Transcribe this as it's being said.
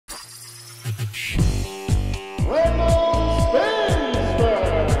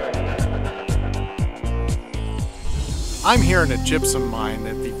I'm here in a gypsum mine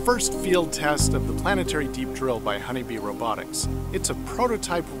at the first field test of the Planetary Deep Drill by Honeybee Robotics. It's a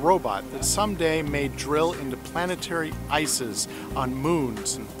prototype robot that someday may drill into planetary ices on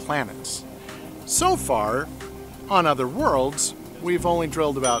moons and planets. So far, on other worlds, we've only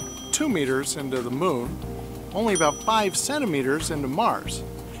drilled about 2 meters into the moon, only about 5 centimeters into Mars.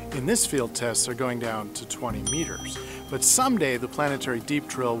 In this field test, they're going down to 20 meters. But someday the Planetary Deep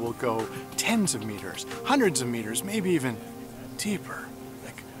Drill will go tens of meters, hundreds of meters, maybe even deeper,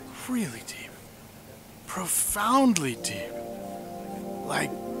 like really deep, profoundly deep, like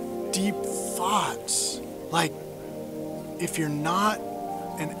deep thoughts. Like, if you're not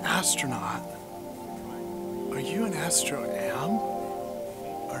an astronaut, are you an astro-am?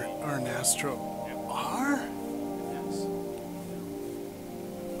 Or an astro-r?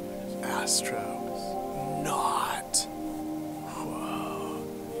 Astro-not. Whoa,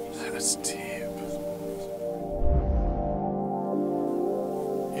 that's deep.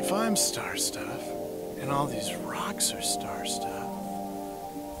 If I'm star stuff, and all these rocks are star stuff,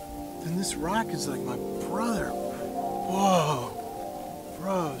 then this rock is like my brother. Whoa.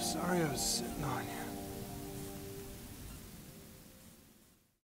 Bro, sorry I was sitting on you.